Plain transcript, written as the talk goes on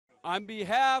On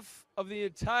behalf of the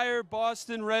entire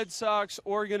Boston Red Sox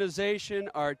organization,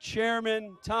 our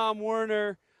chairman, Tom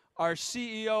Werner, our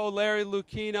CEO, Larry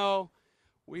Lucchino,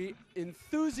 we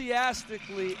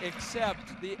enthusiastically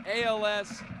accept the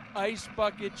ALS Ice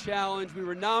Bucket Challenge. We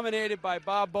were nominated by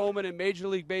Bob Bowman and Major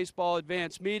League Baseball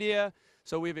Advanced Media,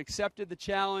 so we've accepted the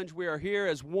challenge. We are here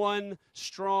as one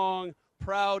strong,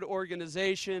 proud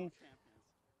organization.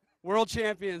 World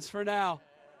champions for now.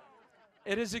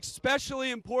 It is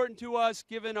especially important to us,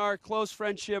 given our close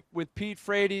friendship with Pete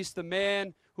Frates, the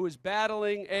man who is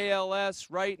battling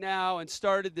ALS right now and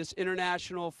started this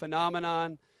international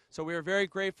phenomenon. So we are very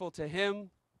grateful to him.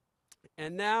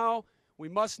 And now we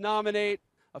must nominate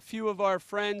a few of our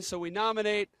friends. So we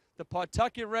nominate the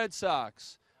Pawtucket Red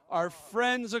Sox, our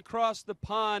friends across the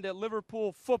pond at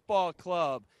Liverpool Football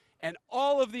Club, and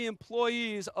all of the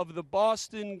employees of the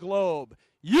Boston Globe.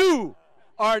 You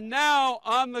are now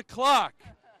on the clock.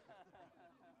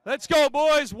 Let's go,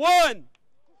 boys. 1,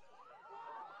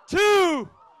 2,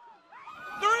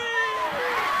 3.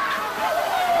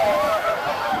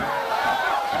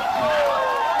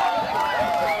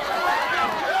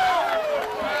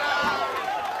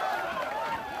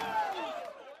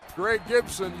 Greg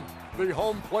Gibson, the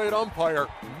home plate umpire,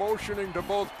 motioning to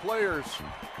both players.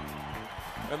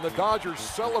 And the Dodgers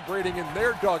celebrating in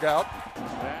their dugout.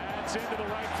 That's into the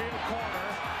right field corner.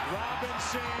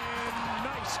 Robinson,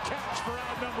 nice catch for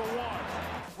out number 1.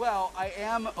 Well, I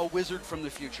am a wizard from the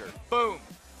future. Boom.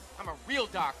 I'm a real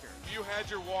doctor. If you had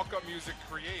your walk-up music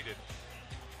created,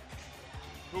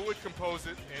 who would compose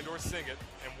it and or sing it,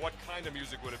 and what kind of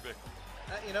music would it be?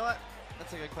 You know what?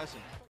 That's a good question.